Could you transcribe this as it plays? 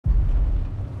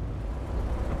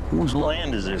Whose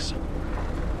land is this?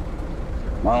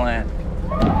 My land.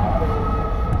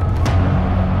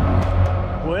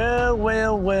 Well,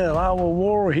 well, well, our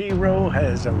war hero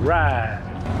has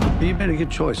arrived. You made a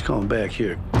good choice coming back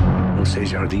here.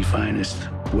 Osage are the finest,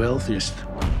 wealthiest,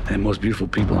 and most beautiful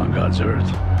people on God's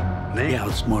earth. They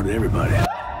outsmarted everybody.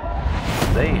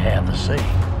 They have the say.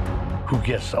 Who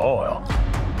gets the oil?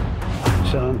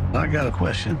 Son, I got a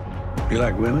question. You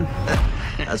like women?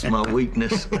 That's my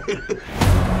weakness.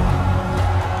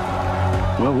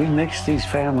 Well, we mix these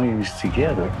families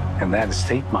together, and that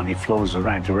estate money flows the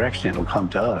right direction. It'll come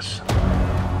to us.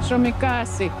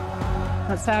 Shomikasi.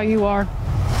 That's how you are.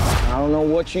 I don't know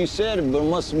what you said, but it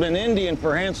must have been Indian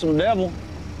for handsome devil.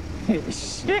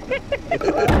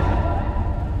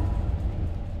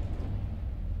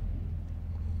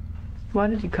 Why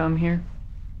did you come here?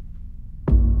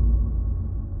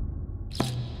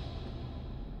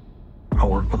 I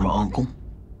work with my uncle.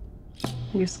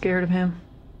 You scared of him?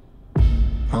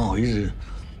 Oh, he's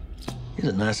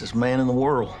the nicest man in the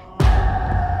world.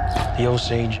 The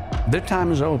Osage. Their time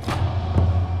is over.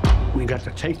 We got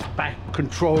to take back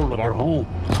control of our home.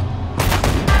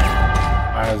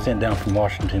 I was sent down from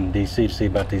Washington, D.C. to see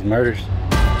about these murders.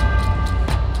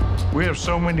 We have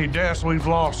so many deaths, we've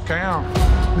lost count.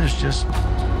 There's just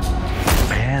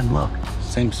bad luck.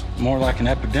 Seems more like an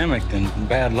epidemic than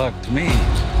bad luck to me.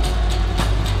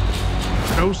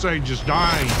 Osage is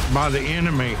dying by the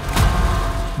enemy.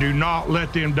 Do not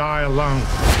let them die alone.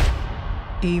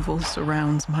 Evil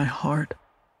surrounds my heart.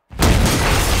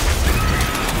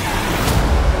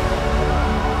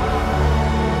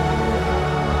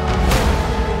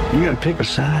 You gotta pick a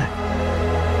side.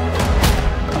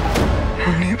 I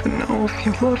don't even know if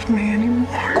you love me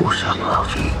anymore. Of course I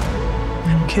love you.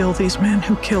 And kill these men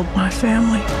who killed my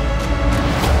family.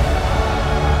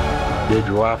 Did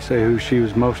your wife say who she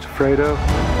was most afraid of?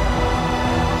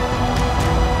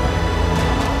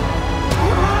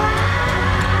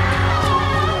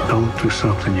 Don't do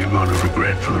something you're gonna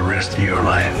regret for the rest of your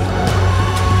life.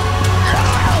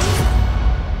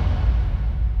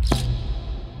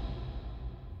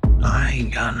 I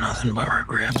ain't got nothing but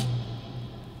regret.